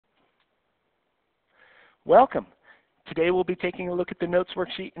Welcome. Today we'll be taking a look at the notes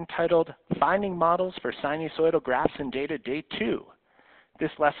worksheet entitled Finding Models for Sinusoidal Graphs and Data Day 2. This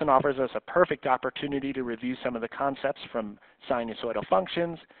lesson offers us a perfect opportunity to review some of the concepts from sinusoidal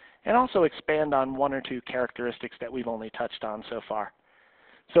functions and also expand on one or two characteristics that we've only touched on so far.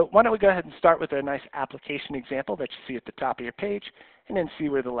 So why don't we go ahead and start with a nice application example that you see at the top of your page and then see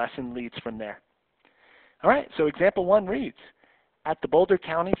where the lesson leads from there. All right, so example 1 reads, at the Boulder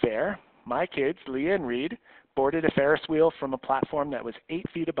County Fair, my kids, Leah and Reed, boarded a Ferris wheel from a platform that was 8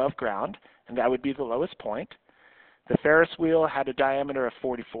 feet above ground, and that would be the lowest point. The Ferris wheel had a diameter of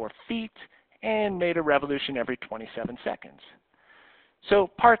 44 feet and made a revolution every 27 seconds. So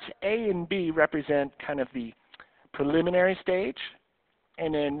parts A and B represent kind of the preliminary stage,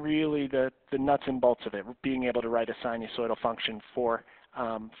 and then really the nuts and bolts of it, being able to write a sinusoidal function for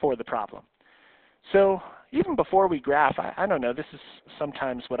the problem. So even before we graph, I don't know, this is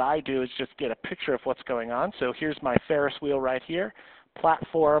sometimes what I do is just get a picture of what's going on. So here's my Ferris wheel right here.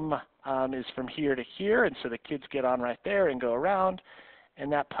 Platform is from here to here, and so the kids get on right there and go around,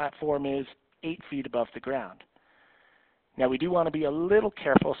 and that platform is 8 feet above the ground. Now we do want to be a little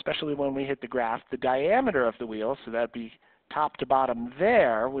careful, especially when we hit the graph. The diameter of the wheel, so that would be top to bottom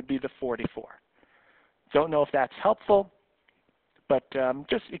there, would be the 44. Don't know if that's helpful, but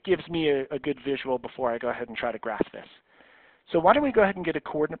just it gives me a good visual before I go ahead and try to graph this. So why don't we go ahead and get a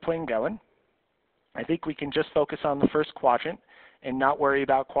coordinate plane going. I think we can just focus on the first quadrant and not worry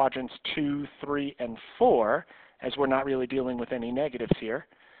about quadrants 2, 3, and 4, as we're not really dealing with any negatives here.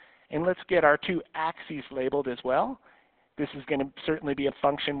 And let's get our two axes labeled as well. This is going to certainly be a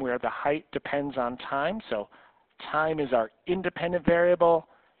function where the height depends on time. So time is our independent variable,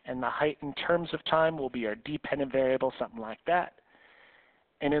 and the height in terms of time will be our dependent variable, something like that.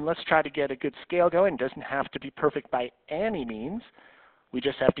 And then let's try to get a good scale going. It doesn't have to be perfect by any means. We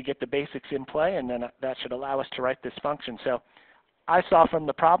just have to get the basics in play, and then that should allow us to write this function. So I saw from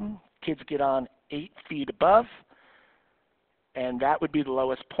the problem, kids get on 8 feet above, and that would be the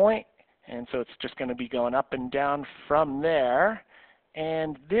lowest point. And so it's just going to be going up and down from there.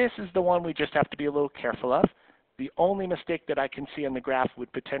 And this is the one we just have to be a little careful of. The only mistake that I can see on the graph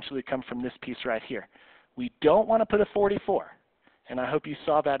would potentially come from this piece right here. We don't want to put a 44. And I hope you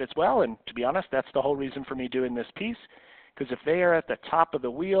saw that as well. And to be honest, that's the whole reason for me doing this piece. Because if they are at the top of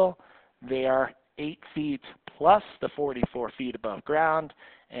the wheel, they are 8 feet plus the 44 feet above ground.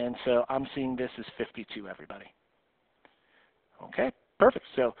 And so I'm seeing this as 52, everybody. Okay, perfect.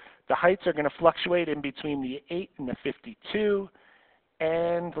 So the heights are going to fluctuate in between the 8 and the 52.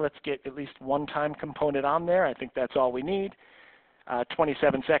 And let's get at least one time component on there. I think that's all we need.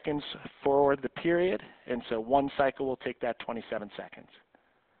 27 seconds for the period, and so one cycle will take that 27 seconds.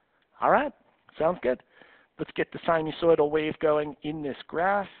 All right, sounds good. Let's get the sinusoidal wave going in this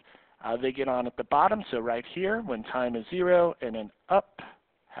graph. They get on at the bottom, so right here when time is 0, and then up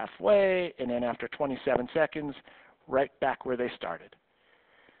halfway, and then after 27 seconds, right back where they started.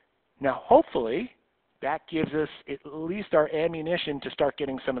 Now hopefully that gives us at least our ammunition to start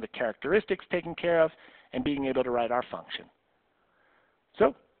getting some of the characteristics taken care of and being able to write our function.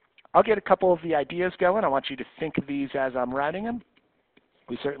 So I'll get a couple of the ideas going. I want you to think of these as I'm writing them.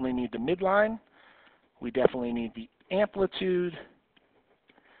 We certainly need the midline. We definitely need the amplitude.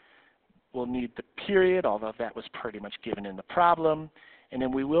 We'll need the period, although that was pretty much given in the problem. And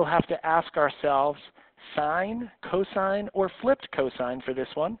then we will have to ask ourselves sine, cosine, or flipped cosine for this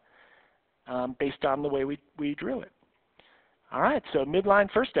one based on the way we drew it. All right, so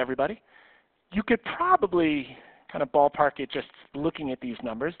midline first, everybody. You could probably kind of ballpark it just looking at these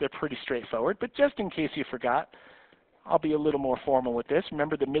numbers. They're pretty straightforward, but just in case you forgot, I'll be a little more formal with this.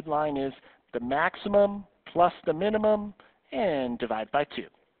 Remember, the midline is the maximum plus the minimum and divide by 2.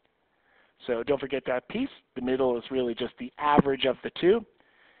 So don't forget that piece. The middle is really just the average of the two.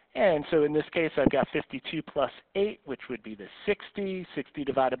 And so in this case, I've got 52 plus 8, which would be the 60. 60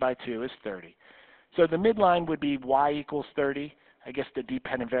 divided by 2 is 30. So the midline would be y equals 30. I guess the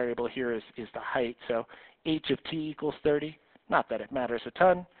dependent variable here is the height. So h of t equals 30. Not that it matters a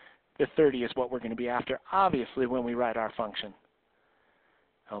ton. The 30 is what we're going to be after, obviously, when we write our function.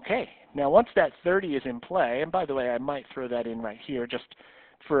 Okay, now once that 30 is in play, and by the way, I might throw that in right here just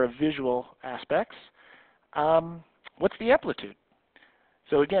for a visual aspects, what's the amplitude?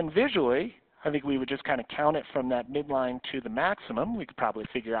 So again, visually, I think we would just kind of count it from that midline to the maximum. We could probably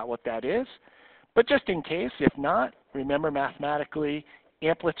figure out what that is. But just in case, if not, remember mathematically,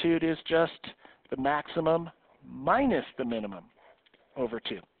 amplitude is just the maximum minus the minimum over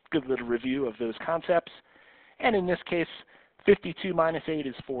 2. Good little review of those concepts. And in this case, 52 minus 8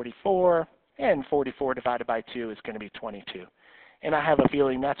 is 44, and 44 divided by 2 is going to be 22. And I have a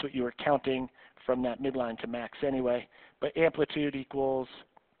feeling that's what you were counting from that midline to max anyway, but amplitude equals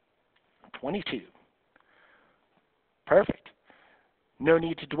 22. Perfect. No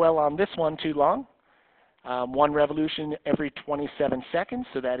need to dwell on this one too long. One revolution every 27 seconds,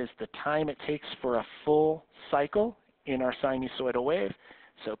 so that is the time it takes for a full cycle in our sinusoidal wave.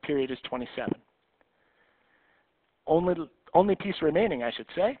 So period is 27. Only piece remaining, I should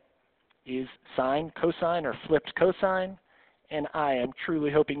say, is sine, cosine, or flipped cosine. And I am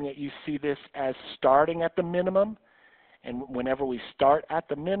truly hoping that you see this as starting at the minimum. And whenever we start at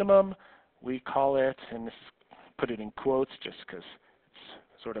the minimum, we call it, and this put it in quotes just because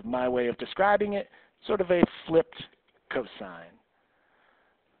it's sort of my way of describing it, sort of a flipped cosine.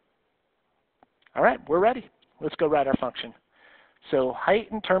 All right, we're ready. Let's go write our function. So height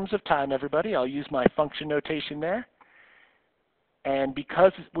in terms of time, everybody, I'll use my function notation there. And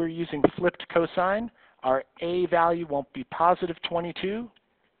because we're using flipped cosine, our A value won't be positive 22,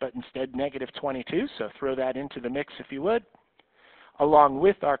 but instead negative 22. So throw that into the mix if you would, along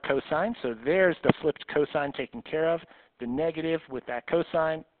with our cosine. So there's the flipped cosine taken care of, the negative with that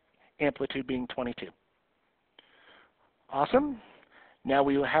cosine, amplitude being 22. Awesome. Now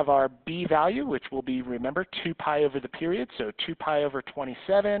we will have our B value, which will be, remember, 2 pi over the period. So 2 pi over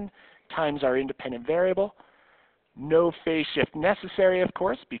 27 times our independent variable. No phase shift necessary, of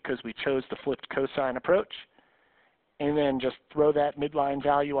course, because we chose the flipped cosine approach. And then just throw that midline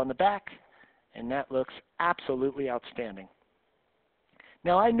value on the back, and that looks absolutely outstanding.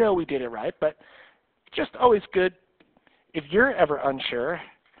 Now, I know we did it right, but just always good if you're ever unsure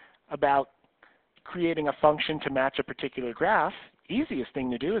about creating a function to match a particular graph, easiest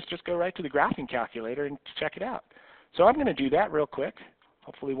thing to do is just go right to the graphing calculator and check it out. So I'm going to do that real quick.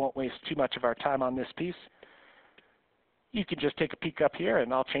 Hopefully won't waste too much of our time on this piece. You can just take a peek up here,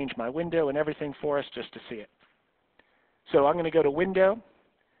 and I'll change my window and everything for us just to see it. So I'm going to go to Window,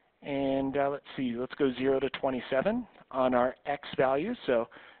 and let's see, let's go 0 to 27 on our x values. So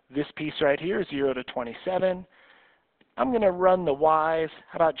this piece right here is 0 to 27. I'm going to run the y's.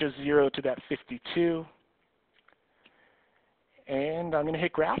 How about just 0 to that 52? And I'm going to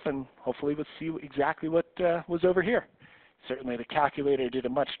hit graph, and hopefully we'll see exactly what was over here. Certainly the calculator did a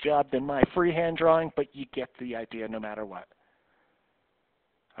much job than my freehand drawing, but you get the idea no matter what.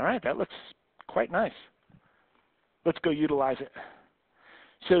 All right, that looks quite nice. Let's go utilize it.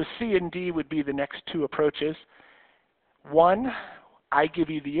 So C and D would be the next two approaches. One, I give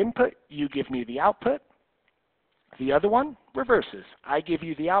you the input, you give me the output. The other one reverses. I give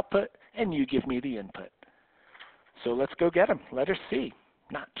you the output, and you give me the input. So let's go get them. Letter C.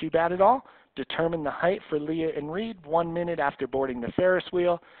 Not too bad at all. Determine the height for Leah and Reed 1 minute after boarding the Ferris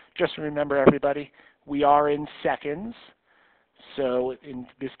wheel. Just remember, everybody, we are in seconds. So in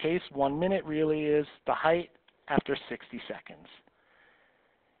this case, 1 minute really is the height after 60 seconds.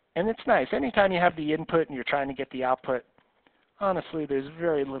 And it's nice. Anytime you have the input and you're trying to get the output, honestly, there's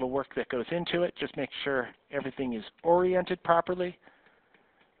very little work that goes into it. Just make sure everything is oriented properly.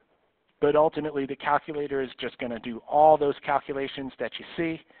 But ultimately, the calculator is just going to do all those calculations that you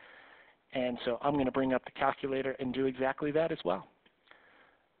see. And so I'm going to bring up the calculator and do exactly that as well.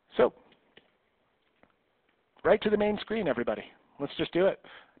 So right to the main screen, everybody. Let's just do it.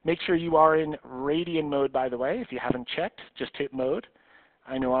 Make sure you are in radian mode, by the way. If you haven't checked, just hit mode.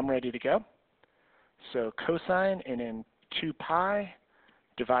 I know I'm ready to go. So cosine and then 2 pi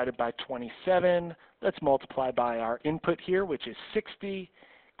divided by 27. Let's multiply by our input here, which is 60.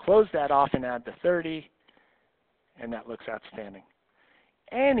 Close that off and add the 30. And that looks outstanding.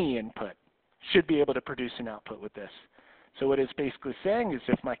 Any input should be able to produce an output with this. So what it's basically saying is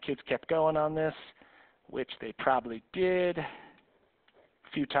if my kids kept going on this, which they probably did a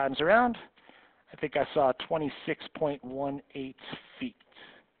few times around, I think I saw 26.18 feet.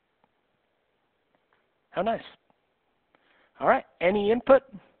 How nice. All right, any input,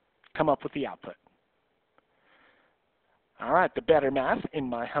 come up with the output. All right, the better math, in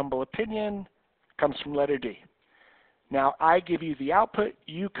my humble opinion, comes from letter D. Now, I give you the output,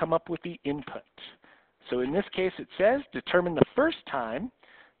 you come up with the input. So in this case, it says, determine the first time,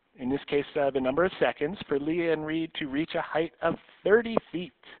 in this case, the number of seconds, for Leah and Reed to reach a height of 30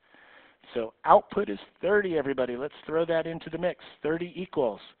 feet. So output is 30, everybody. Let's throw that into the mix. 30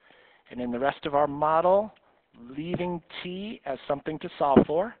 equals. And in the rest of our model, leaving t as something to solve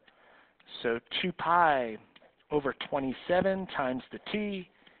for. So 2 pi over 27 times the t,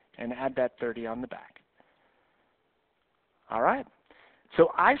 and add that 30 on the back. All right,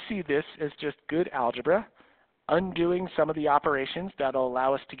 so I see this as just good algebra, undoing some of the operations that will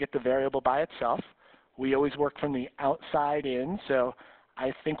allow us to get the variable by itself. We always work from the outside in, so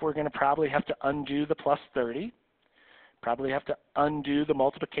I think we're going to probably have to undo the plus 30. Probably have to undo the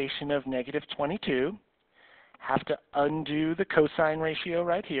multiplication of negative 22, have to undo the cosine ratio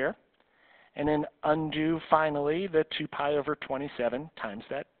right here, and then undo finally the 2 pi over 27 times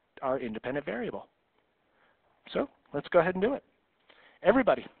that our independent variable. So let's go ahead and do it.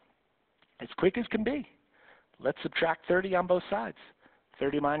 Everybody, as quick as can be, let's subtract 30 on both sides.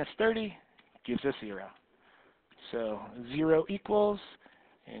 30 minus 30 gives us 0. So 0 equals,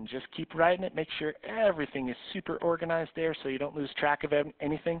 and just keep writing it. Make sure everything is super organized there so you don't lose track of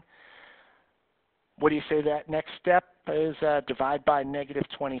anything. What do you say that next step is? Divide by negative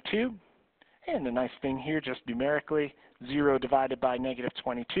 22. And the nice thing here, just numerically, 0 divided by negative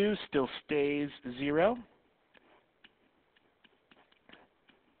 22 still stays 0.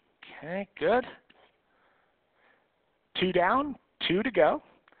 Okay, good. 2 down, 2 to go.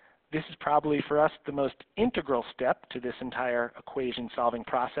 This is probably for us the most integral step to this entire equation solving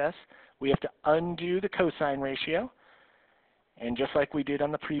process. We have to undo the cosine ratio. And just like we did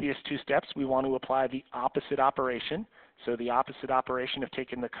on the previous 2 steps, we want to apply the opposite operation. So the opposite operation of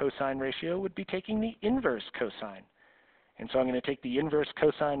taking the cosine ratio would be taking the inverse cosine. And so I'm going to take the inverse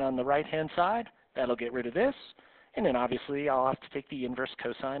cosine on the right-hand side. That'll get rid of this. And then obviously I'll have to take the inverse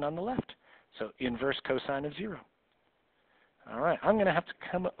cosine on the left. So inverse cosine of 0. All right, I'm going to have to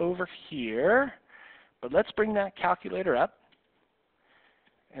come over here, but let's bring that calculator up,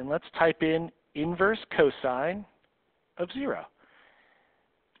 and let's type in inverse cosine of 0.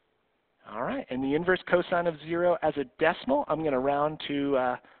 All right, and the inverse cosine of 0 as a decimal, I'm going to round to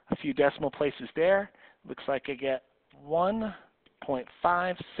a few decimal places there. Looks like I get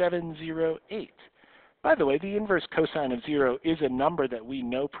 1.5708. By the way, the inverse cosine of 0 is a number that we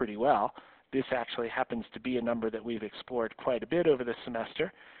know pretty well. This actually happens to be a number that we've explored quite a bit over the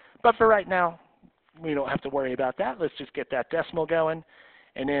semester. But for right now, we don't have to worry about that. Let's just get that decimal going.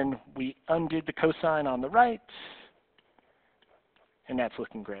 And then we undid the cosine on the right. And that's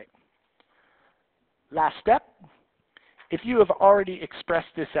looking great. Last step. If you have already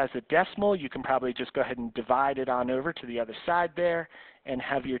expressed this as a decimal, you can probably just go ahead and divide it on over to the other side there and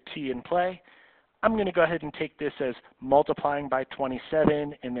have your t in play. I'm going to go ahead and take this as multiplying by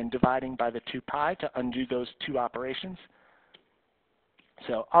 27 and then dividing by the 2 pi to undo those 2 operations.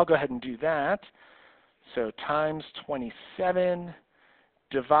 So I'll go ahead and do that. So times 27,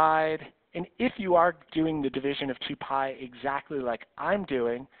 divide, and if you are doing the division of 2 pi exactly like I'm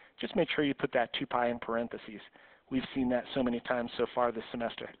doing, just make sure you put that 2 pi in parentheses. We've seen that so many times so far this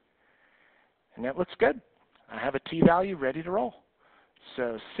semester. And that looks good. I have a t-value ready to roll.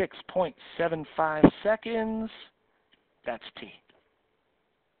 So 6.75 seconds, that's t.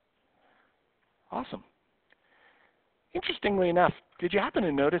 Awesome. Interestingly enough, did you happen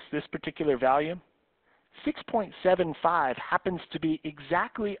to notice this particular value? 6.75 happens to be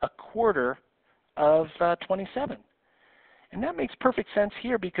exactly a quarter of 27. And that makes perfect sense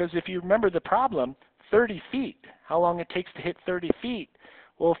here because if you remember the problem, 30 feet, how long it takes to hit 30 feet.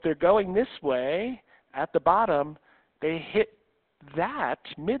 Well, if they're going this way at the bottom, they hit that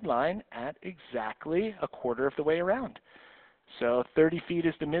midline at exactly a quarter of the way around. So 30 feet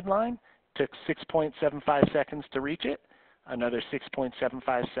is the midline. Took 6.75 seconds to reach it. Another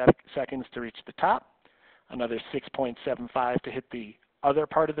 6.75 seconds to reach the top. Another 6.75 to hit the other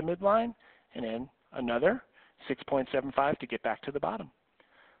part of the midline. And then another 6.75 to get back to the bottom.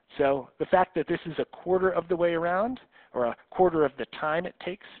 So the fact that this is a quarter of the way around, or a quarter of the time it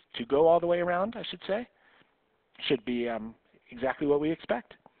takes to go all the way around, I should say, should be exactly what we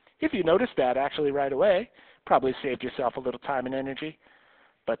expect. If you notice that actually right away, probably saved yourself a little time and energy,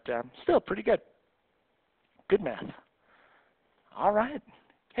 but still pretty good. Good math. All right.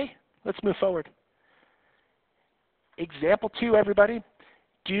 Hey, let's move forward. Example 2, everybody.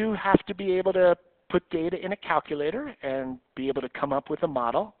 Do you have to be able to put data in a calculator and be able to come up with a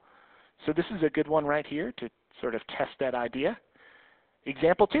model? So this is a good one right here to sort of test that idea.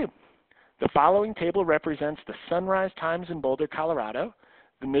 Example 2. The following table represents the sunrise times in Boulder, Colorado.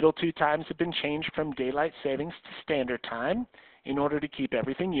 The middle 2 times have been changed from daylight savings to standard time in order to keep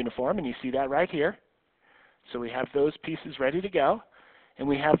everything uniform, and you see that right here. So we have those pieces ready to go. And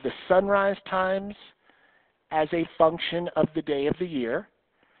we have the sunrise times as a function of the day of the year.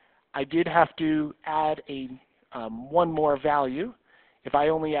 I did have to add one more value. If I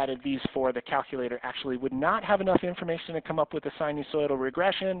only added these 4, the calculator actually would not have enough information to come up with a sinusoidal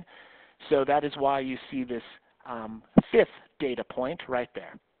regression. So that is why you see this 5th data point right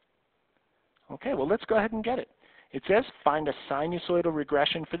there. Okay, well, let's go ahead and get it. It says find a sinusoidal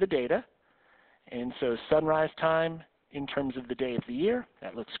regression for the data. And so sunrise time in terms of the day of the year,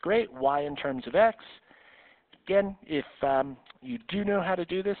 that looks great. Y in terms of X. again, if you do know how to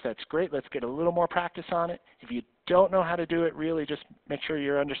do this, that's great. Let's get a little more practice on it. If you don't know how to do it, really just make sure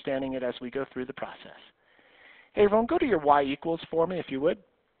you're understanding it as we go through the process. Hey everyone, go to your y equals for me if you would.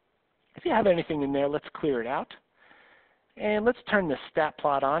 If you have anything in there, let's clear it out. And let's turn the stat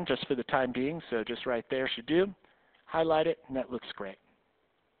plot on just for the time being. So just right there should do. Highlight it, and that looks great.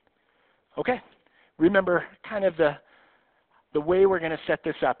 Okay, remember kind of the way we're going to set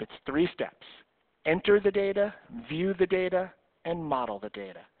this up. It's 3 steps. Enter the data, view the data, and model the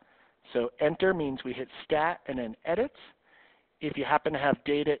data. So enter means we hit stat and then edit. If you happen to have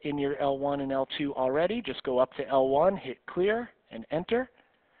data in your L1 and L2 already, just go up to L1, hit clear, and enter.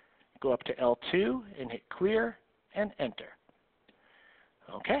 Go up to L2 and hit clear and enter.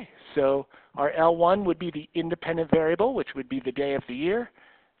 Okay, so our L1 would be the independent variable, which would be the day of the year.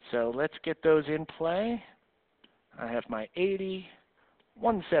 So let's get those in play. I have my 80,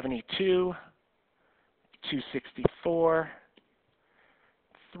 172, 264,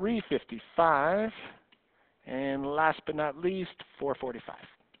 355, and last but not least, 445.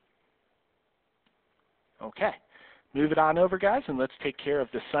 Okay, move it on over, guys, and let's take care of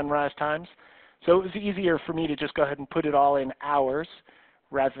the sunrise times. So it was easier for me to just go ahead and put it all in hours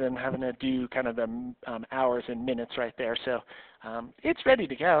rather than having to do kind of the hours and minutes right there. So it's ready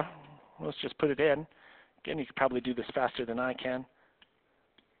to go. Let's just put it in. Again, you could probably do this faster than I can.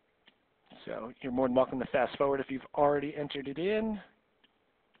 So you're more than welcome to fast forward if you've already entered it in.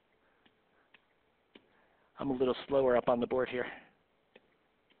 I'm a little slower up on the board here.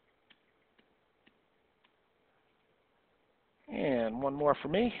 And one more for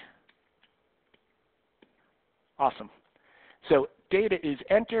me. Awesome. So data is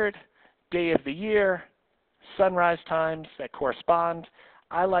entered, day of the year, sunrise times that correspond.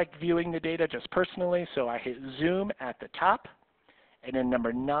 I like viewing the data just personally, so I hit zoom at the top, and then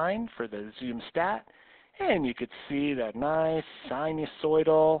number 9 for the zoom stat. And you could see that nice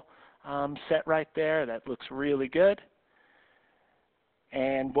sinusoidal set right there. That looks really good.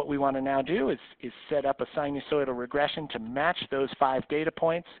 And what we want to now do is set up a sinusoidal regression to match those 5 data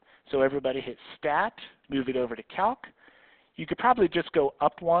points. So everybody hit stat, move it over to calc. You could probably just go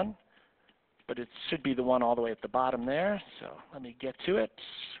up 1, but it should be the one all the way at the bottom there. So let me get to it.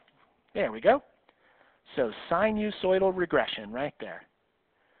 There we go. So sinusoidal regression right there.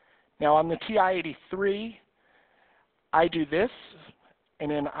 Now on the TI-83, I do this, and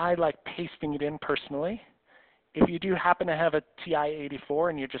then I like pasting it in personally. If you do happen to have a TI-84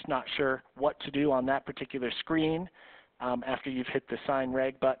 and you're just not sure what to do on that particular screen after you've hit the sign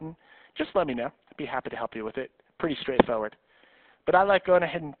reg button, just let me know. I'd be happy to help you with it. Pretty straightforward. But I like going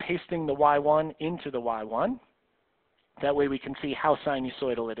ahead and pasting the Y1 into the Y1. That way we can see how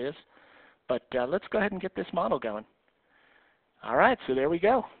sinusoidal it is. But let's go ahead and get this model going. All right, so there we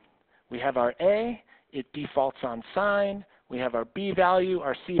go. We have our A. It defaults on sine. We have our B value,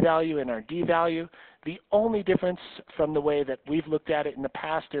 our C value, and our D value. The only difference from the way that we've looked at it in the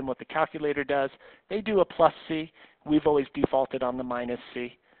past and what the calculator does, they do a plus C. We've always defaulted on the minus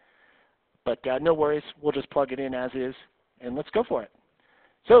C. But no worries, we'll just plug it in as is, and let's go for it.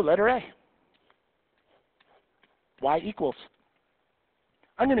 So letter A, Y equals.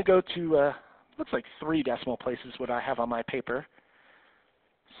 I'm going to go to, looks like 3 decimal places what I have on my paper.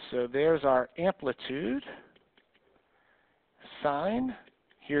 So there's our amplitude, sine,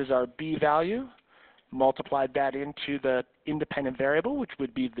 here's our B value, multiplied that into the independent variable, which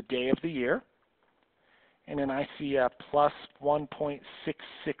would be the day of the year. And then I see a plus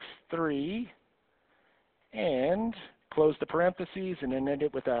 1.663, and close the parentheses, and then end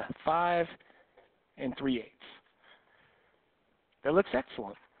it with a 5 3/8. That looks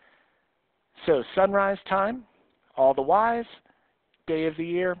excellent. So sunrise time, all the Y's, day of the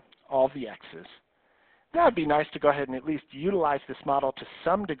year, all the X's. That would be nice to go ahead and at least utilize this model to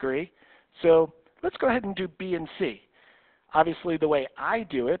some degree. So let's go ahead and do B and C. Obviously, the way I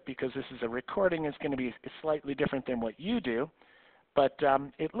do it, because this is a recording, is going to be slightly different than what you do. But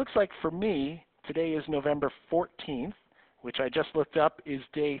it looks like for me, today is November 14th, which I just looked up is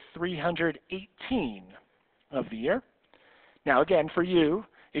day 318 of the year. Now, again, for you,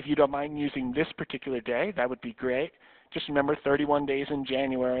 if you don't mind using this particular day, that would be great. Just remember 31 days in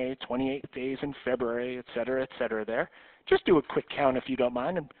January, 28 days in February, et cetera there. Just do a quick count if you don't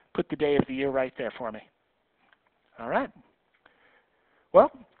mind and put the day of the year right there for me. All right.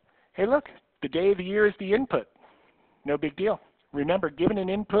 Well, hey, look, the day of the year is the input. No big deal. Remember, given an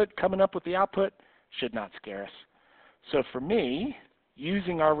input, coming up with the output should not scare us. So for me,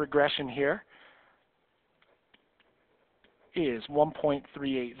 using our regression here is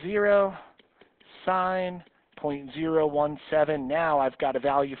 1.380 sine 0.017. Now I've got a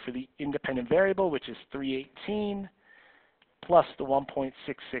value for the independent variable, which is 318, plus the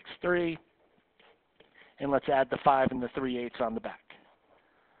 1.663. And let's add the 5 and the 3/8 on the back.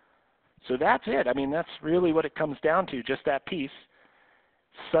 So that's it. I mean, that's really what it comes down to, just that piece.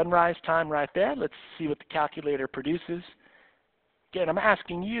 Sunrise time right there. Let's see what the calculator produces. Again, I'm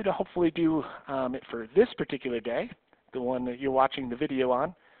asking you to hopefully do it for this particular day, the one that you're watching the video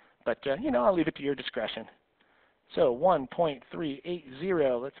on. But, I'll leave it to your discretion. So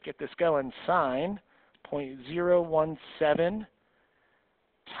 1.380, let's get this going. Sine 0.017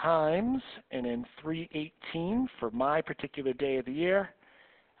 times, and then 318 for my particular day of the year.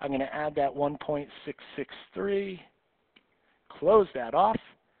 I'm going to add that 1.663, close that off,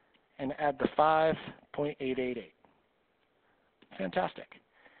 and add the 5.888. Fantastic.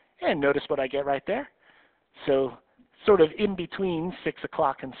 And notice what I get right there. So sort of in between 6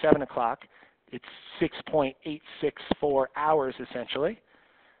 o'clock and 7 o'clock, it's 6.864 hours essentially.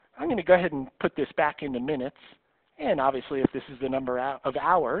 I'm going to go ahead and put this back into minutes. And obviously, if this is the number of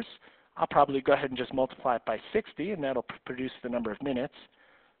hours, I'll probably go ahead and just multiply it by 60, and that'll produce the number of minutes.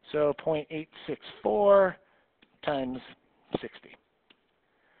 So 0.864 times 60.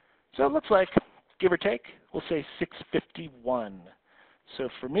 So it looks like, give or take, we'll say 6:51. So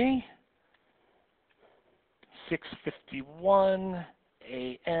for me, 6:51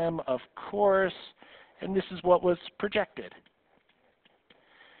 a.m., of course, and this is what was projected.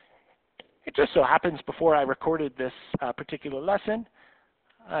 It just so happens before I recorded this particular lesson,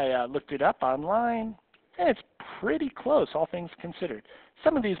 I looked it up online, and it's pretty close, all things considered.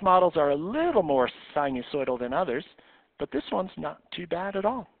 Some of these models are a little more sinusoidal than others, but this one's not too bad at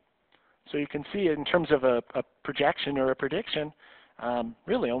all. So you can see in terms of a projection or a prediction,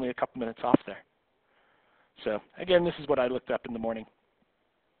 really only a couple minutes off there. So again, this is what I looked up in the morning.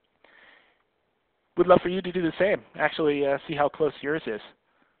 Would love for you to do the same. Actually, see how close yours is.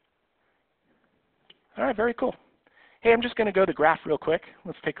 All right, very cool. Hey, I'm just going to go to graph real quick.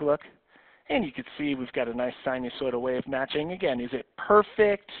 Let's take a look. And you can see we've got a nice sinusoidal wave matching. Again, is it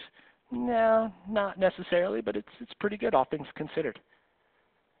perfect? No, not necessarily, but it's pretty good, all things considered.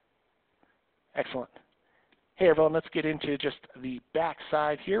 Excellent. Hey, everyone, let's get into just the back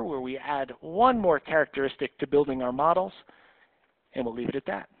side here where we add one more characteristic to building our models, and we'll leave it at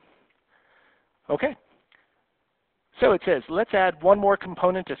that. Okay. So it says, let's add one more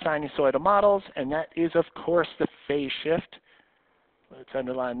component to sinusoidal models, and that is, of course, the phase shift. Let's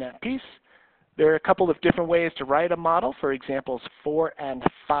underline that piece. There are a couple of different ways to write a model, for examples 4 and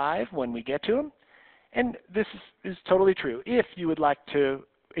 5 when we get to them. And this is totally true. If you would like to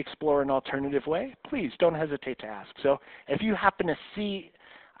explore an alternative way, please don't hesitate to ask. So if you happen to see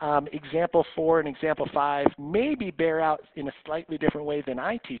example 4 and example 5 maybe bear out in a slightly different way than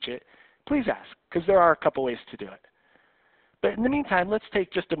I teach it, please ask, because there are a couple ways to do it. But in the meantime, let's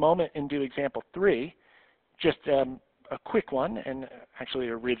take just a moment and do example 3, just a quick one, and actually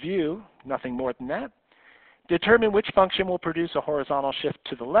a review, nothing more than that. Determine which function will produce a horizontal shift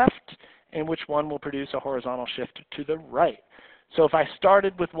to the left and which one will produce a horizontal shift to the right. So if I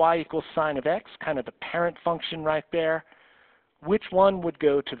started with y equals sine of x, kind of the parent function right there, which one would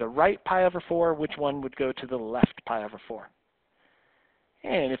go to the right pi over 4, which one would go to the left pi over 4?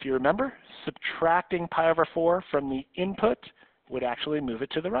 And if you remember, subtracting pi over 4 from the input would actually move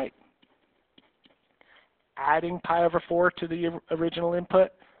it to the right. Adding pi over 4 to the original input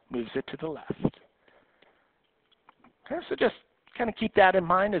moves it to the left. Okay, so just kind of keep that in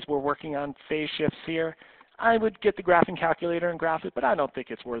mind as we're working on phase shifts here. I would get the graphing calculator and graph it, but I don't think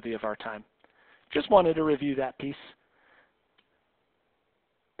it's worthy of our time. Just wanted to review that piece.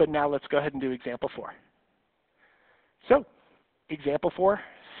 But now let's go ahead and do example 4. So, example 4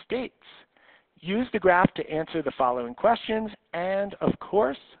 states, use the graph to answer the following questions and, of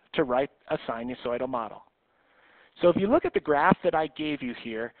course, to write a sinusoidal model. So if you look at the graph that I gave you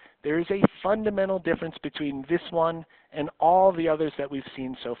here, there is a fundamental difference between this one and all the others that we've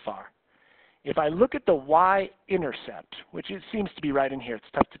seen so far. If I look at the y-intercept, which it seems to be right in here, it's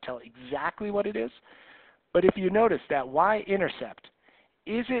tough to tell exactly what it is, but if you notice that y-intercept,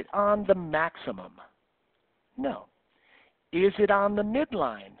 is it on the maximum? No. Is it on the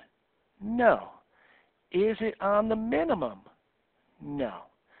midline? No. Is it on the minimum? No.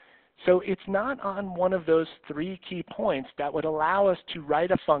 So it's not on one of those 3 key points that would allow us to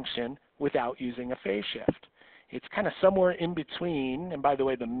write a function without using a phase shift. It's kind of somewhere in between, and by the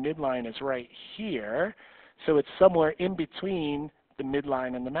way, the midline is right here, so it's somewhere in between the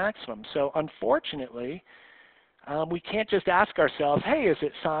midline and the maximum. So unfortunately, we can't just ask ourselves, hey, is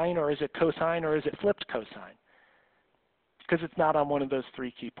it sine, or is it cosine, or is it flipped cosine? Because it's not on one of those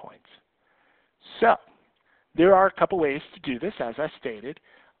 3 key points. So There are a couple ways to do this, as I stated.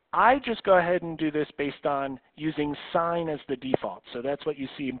 I just go ahead and do this based on using sine as the default. So that's what you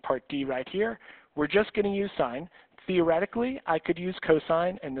see in part D right here. We're just going to use sine. Theoretically, I could use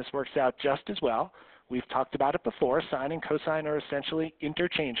cosine, and this works out just as well. We've talked about it before. Sine and cosine are essentially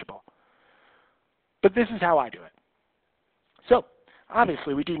interchangeable. But this is how I do it. So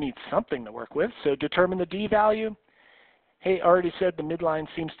obviously, we do need something to work with. So determine the D value. Hey, I already said the midline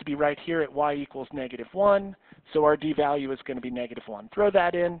seems to be right here at y equals -1. So our D value is going to be -1. Throw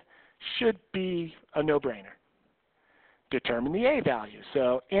that in. Should be a no-brainer. Determine the A value.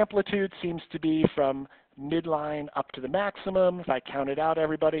 So amplitude seems to be from midline up to the maximum. If I count it out,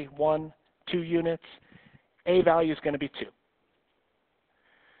 everybody, 1, 2 units. A value is going to be 2.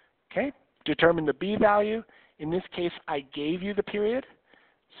 Okay, determine the B value. In this case, I gave you the period.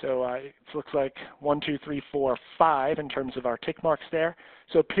 So it looks like 1, 2, 3, 4, 5 in terms of our tick marks there.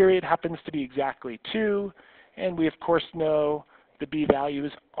 So period happens to be exactly 2. And we, of course, know the B value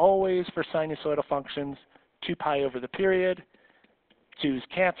is always, for sinusoidal functions, 2 pi over the period. 2's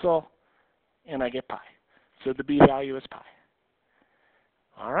cancel, and I get pi. So the B value is pi.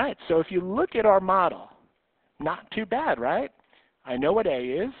 All right, so if you look at our model, not too bad, right? I know what A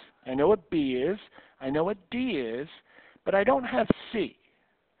is. I know what B is. I know what D is, but I don't have C.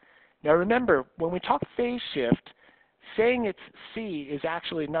 Now remember, when we talk phase shift, saying it's C is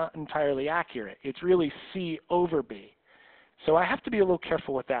actually not entirely accurate. It's really C over B. So I have to be a little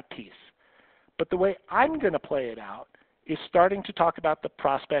careful with that piece. But the way I'm going to play it out is starting to talk about the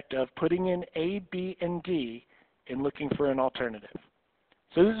prospect of putting in A, B, and D and looking for an alternative.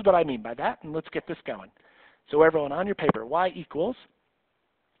 So this is what I mean by that, and let's get this going. So everyone, on your paper, y equals,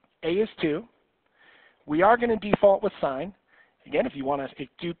 A is 2. We are going to default with sine. Again, if you want to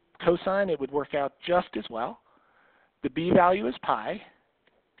do cosine, it would work out just as well. The B value is pi.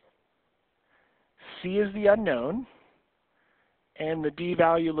 C is the unknown. And the D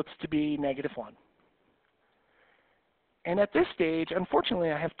value looks to be -1. And at this stage,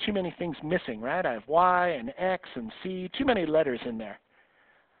 unfortunately, I have too many things missing, right? I have Y and X and C, too many letters in there.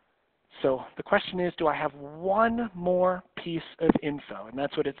 So the question is, do I have one more piece of info? And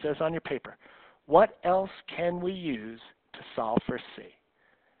that's what it says on your paper. What else can we use to solve for C?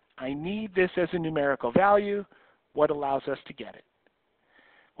 I need this as a numerical value. What allows us to get it?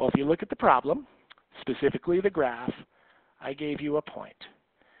 Well, if you look at the problem, specifically the graph, I gave you a point.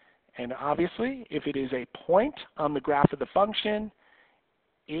 And obviously, if it is a point on the graph of the function,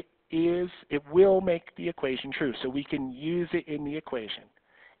 it will make the equation true. So we can use it in the equation.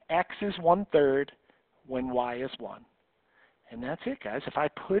 X is 1/3 when Y is 1. And that's it, guys. If I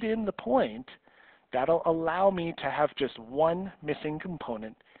put in the point, that'll allow me to have just one missing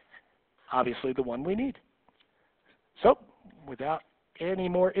component, obviously the one we need. So without any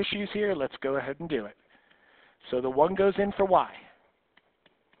more issues here, let's go ahead and do it. So the 1 goes in for Y.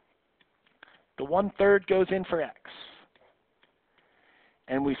 The 1/3 goes in for X.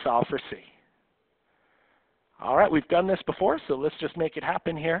 And we solve for C. All right, we've done this before, so let's just make it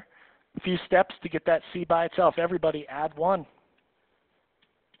happen here. A few steps to get that C by itself. Everybody add 1.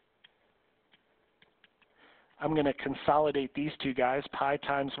 I'm going to consolidate these two guys. Pi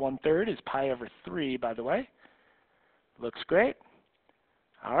times 1/3 is pi over 3, by the way. Looks great.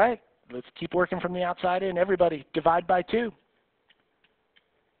 All right, let's keep working from the outside in. Everybody, divide by 2.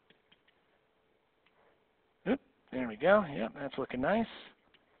 Oop, there we go. Yep, that's looking nice.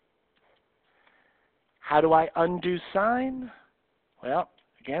 How do I undo sine? Well,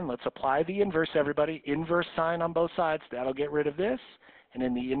 again, let's apply the inverse, everybody. Inverse sine on both sides. That'll get rid of this. And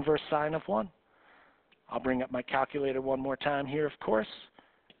then the inverse sine of 1. I'll bring up my calculator one more time here, of course.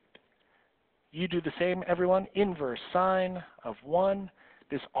 You do the same, everyone. Inverse sine of 1.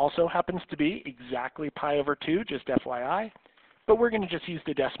 This also happens to be exactly pi over 2, just FYI. But we're going to just use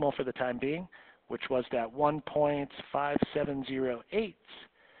the decimal for the time being, which was that 1.5708.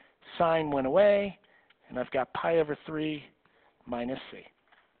 Sine went away, and I've got pi over 3 minus C.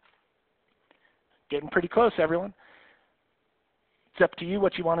 Getting pretty close, everyone. It's up to you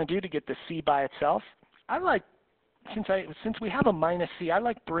what you want to do to get the C by itself. I like, since we have a minus C, I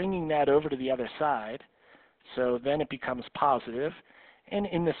like bringing that over to the other side. So then it becomes positive. And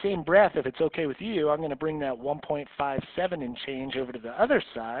in the same breath, if it's okay with you, I'm going to bring that 1.57 and change over to the other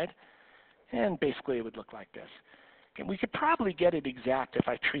side. And basically it would look like this. And we could probably get it exact if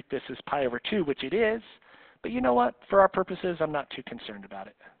I treat this as pi over 2, which it is. But you know what? For our purposes, I'm not too concerned about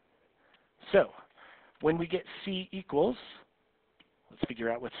it. So when we get C equals, let's figure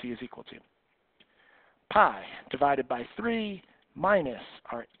out what C is equal to. Pi divided by 3 minus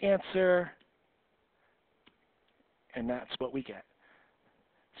our answer, and that's what we get.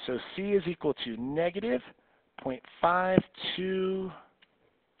 So C is equal to negative 0.5236.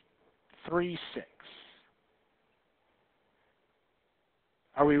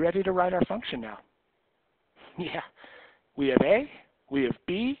 Are we ready to write our function now? Yeah. We have A, we have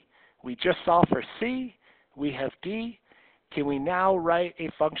B, we just solved for C, we have D. Can we now write a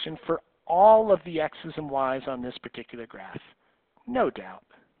function for all of the x's and y's on this particular graph? No doubt.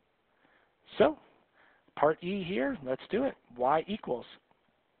 So, part E here, let's do it. Y equals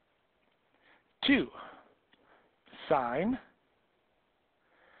 2 sine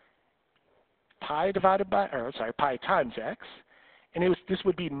pi divided by, pi times x, and this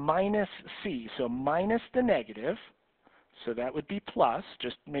would be minus c, so minus the negative, so that would be plus.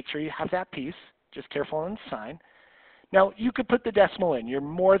 Just make sure you have that piece. Just careful on the sign. Now, you could put the decimal in. You're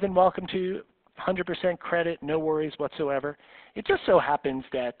more than welcome to. 100% credit, no worries whatsoever. It just so happens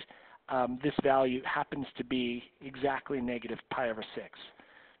that this value happens to be exactly negative pi over 6.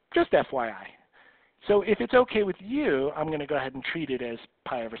 Just FYI. So if it's okay with you, I'm going to go ahead and treat it as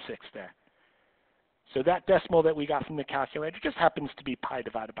pi over 6 there. So that decimal that we got from the calculator just happens to be pi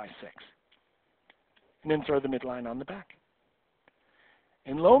divided by 6. And then throw the midline on the back.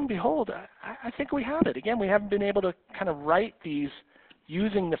 And lo and behold, I think we have it. Again, we haven't been able to kind of write these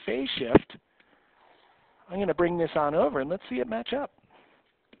using the phase shift. I'm going to bring this on over and let's see it match up.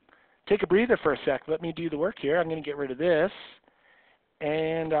 Take a breather for a sec. Let me do the work here. I'm going to get rid of this.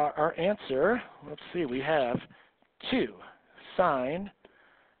 And our answer, let's see, we have 2 sine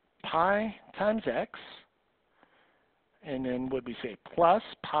pi times x. And then what we say? Plus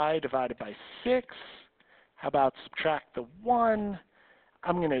pi divided by 6. How about subtract the 1?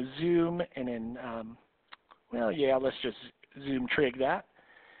 I'm going to zoom and then, well, yeah, let's just zoom trig that.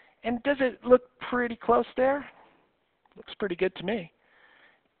 And does it look pretty close there? Looks pretty good to me.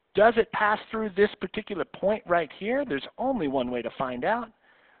 Does it pass through this particular point right here? There's only one way to find out.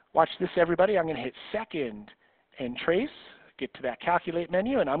 Watch this, everybody. I'm going to hit second and trace, get to that calculate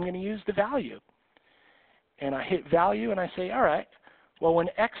menu, and I'm going to use the value. And I hit value and I say, all right, well, when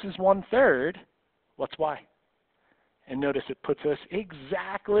x is 1/3, what's y? And notice it puts us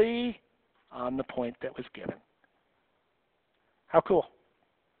exactly on the point that was given. How cool.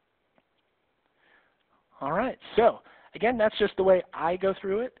 All right, so again, that's just the way I go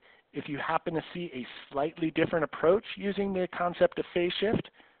through it. If you happen to see a slightly different approach using the concept of phase shift,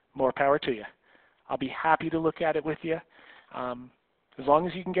 more power to you. I'll be happy to look at it with you. As long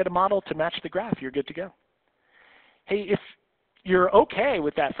as you can get a model to match the graph, you're good to go. Hey, if you're okay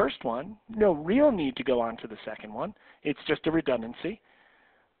with that first one, no real need to go on to the second one. It's just a redundancy.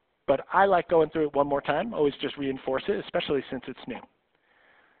 But I like going through it one more time. Always just reinforce it, especially since it's new.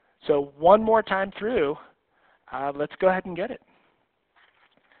 So one more time through, let's go ahead and get it.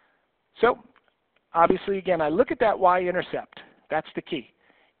 So obviously, again, I look at that y-intercept. That's the key.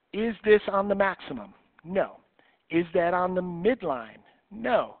 Is this on the maximum? No. Is that on the midline?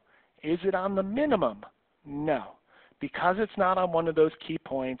 No. Is it on the minimum? No. Because it's not on one of those key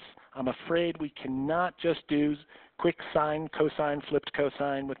points, I'm afraid we cannot just do quick sine, cosine, flipped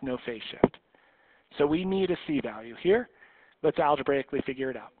cosine with no phase shift. So we need a c value here. Let's algebraically figure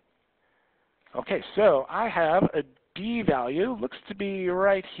it out. Okay, so I have a d value, looks to be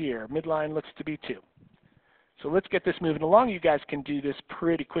right here. Midline looks to be 2. So let's get this moving along. You guys can do this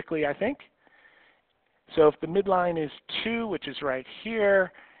pretty quickly, I think. So if the midline is 2, which is right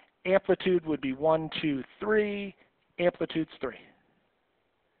here, amplitude would be 1, 2, 3. Amplitude's 3.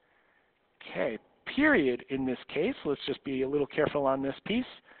 Okay, period in this case. Let's just be a little careful on this piece.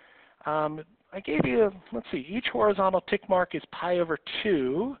 I gave you, let's see, each horizontal tick mark is pi over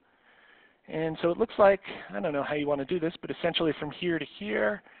 2. And so it looks like, I don't know how you want to do this, but essentially from here to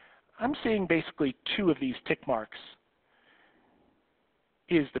here, I'm seeing basically 2 of these tick marks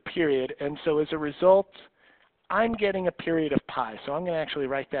is the period. And so as a result, I'm getting a period of pi. So I'm going to actually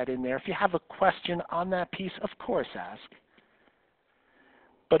write that in there. If you have a question on that piece, of course ask.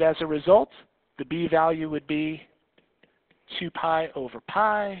 But as a result, the b value would be 2 pi over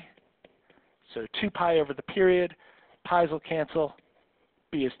pi. So 2 pi over the period. Pi's will cancel.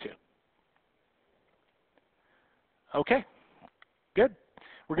 B is 2. Okay, good.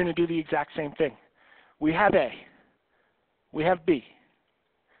 We're going to do the exact same thing. We have A. We have B.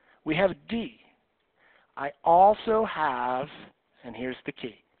 We have D. I also have, and here's the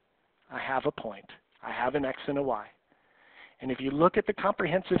key, I have a point. I have an x and a y. And if you look at the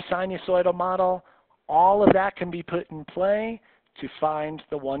comprehensive sinusoidal model, all of that can be put in play to find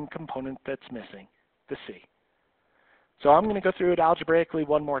the one component that's missing, the c. So I'm going to go through it algebraically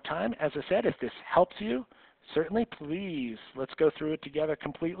one more time. As I said, if this helps you, certainly please, let's go through it together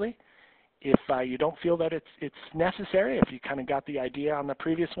completely. If you don't feel that it's necessary, if you kind of got the idea on the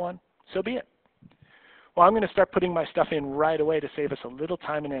previous one, so be it. Well, I'm going to start putting my stuff in right away to save us a little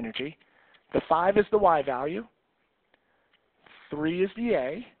time and energy. The 5 is the y value. 3 is the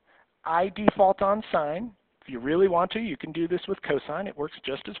a. I default on sine. If you really want to, you can do this with cosine. It works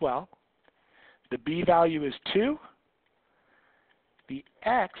just as well. The b value is 2. The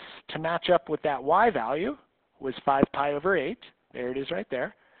x, to match up with that y value, was 5 pi over 8. There it is right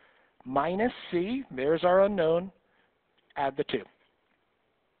there. Minus c, there's our unknown. Add the 2.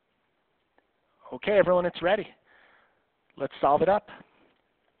 Okay, everyone, it's ready. Let's solve it up.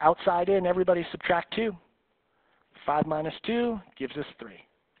 Outside in, everybody subtract 2. 5 minus 2 gives us 3.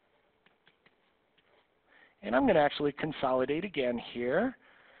 And I'm going to actually consolidate again here.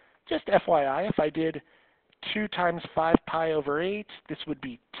 Just FYI, if I did 2 times 5 pi over 8, this would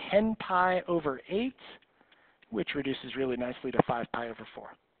be 10 pi over 8, which reduces really nicely to 5 pi over 4.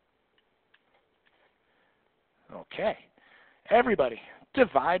 Okay. Everybody,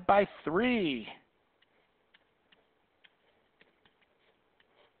 divide by 3.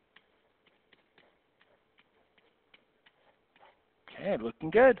 Okay, looking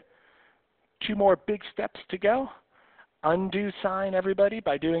good. 2 more big steps to go. Undo sine, everybody,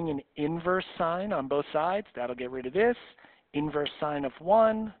 by doing an inverse sine on both sides. That'll get rid of this. Inverse sine of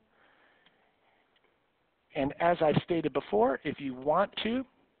 1. And as I've stated before, if you want to,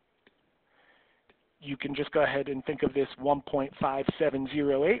 you can just go ahead and think of this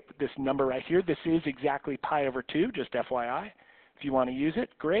 1.5708, this number right here. This is exactly pi over 2, just FYI. If you want to use it,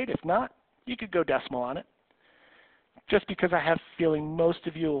 great. If not, you could go decimal on it. Just because I have a feeling most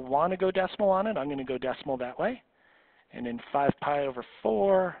of you will want to go decimal on it, I'm going to go decimal that way. And then 5 pi over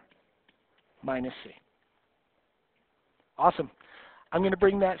 4 minus c. Awesome. I'm going to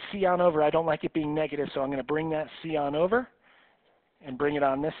bring that c on over. I don't like it being negative, so I'm going to bring that c on over and bring it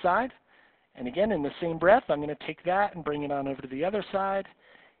on this side. And again, in the same breath, I'm going to take that and bring it on over to the other side.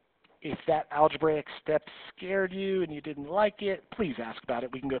 If that algebraic step scared you and you didn't like it, please ask about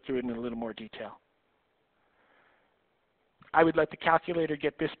it. We can go through it in a little more detail. I would let the calculator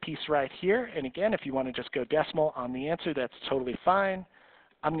get this piece right here. And again, if you want to just go decimal on the answer, that's totally fine.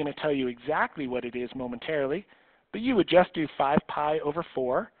 I'm going to tell you exactly what it is momentarily. But you would just do 5 pi over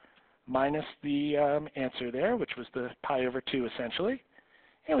 4 minus the answer there, which was the pi over 2 essentially.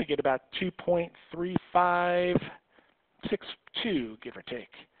 And we get about 2.3562, give or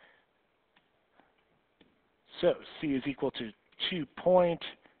take. So c is equal to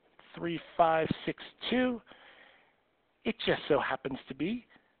 2.3562. It just so happens to be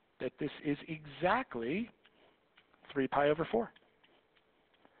that this is exactly 3 pi over 4.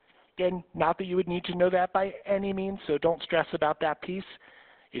 Again, not that you would need to know that by any means, so don't stress about that piece.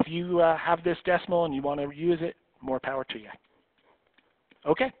 If you have this decimal and you want to use it, more power to you.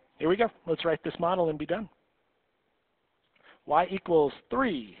 Okay, here we go. Let's write this model and be done. Y equals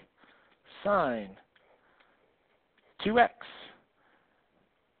 3 sine 2x.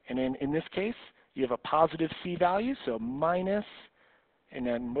 And then in this case, you have a positive c value, so minus, and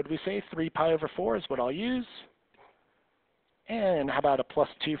then what do we say? 3 pi over 4 is what I'll use. And how about a plus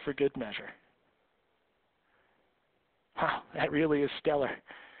 2 for good measure? Wow, that really is stellar.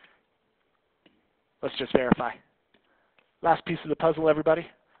 Let's just verify. Last piece of the puzzle, everybody.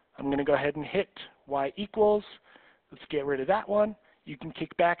 I'm going to go ahead and hit y equals. Let's get rid of that one. You can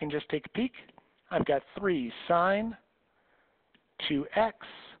kick back and just take a peek. I've got 3 sine 2x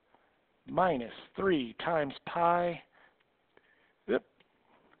minus 3 times pi. Yep.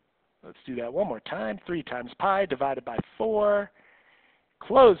 Let's do that one more time. 3 times pi divided by 4.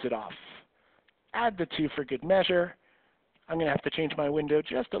 Close it off. Add the 2 for good measure. I'm going to have to change my window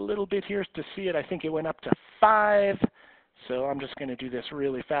just a little bit here to see it. I think it went up to 5. So I'm just going to do this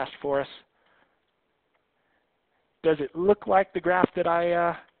really fast for us. Does it look like the graph that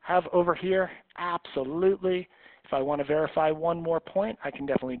I have over here? Absolutely. If I want to verify one more point, I can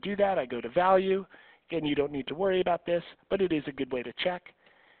definitely do that. I go to value. Again, you don't need to worry about this, but it is a good way to check.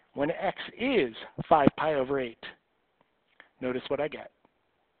 When x is 5 pi over 8, notice what I get.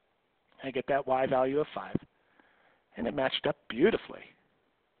 I get that y value of 5. And it matched up beautifully.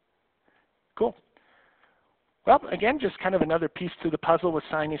 Cool. Well, again, just kind of another piece to the puzzle with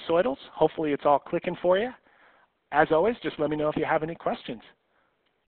sinusoidals. Hopefully it's all clicking for you. As always, just let me know if you have any questions.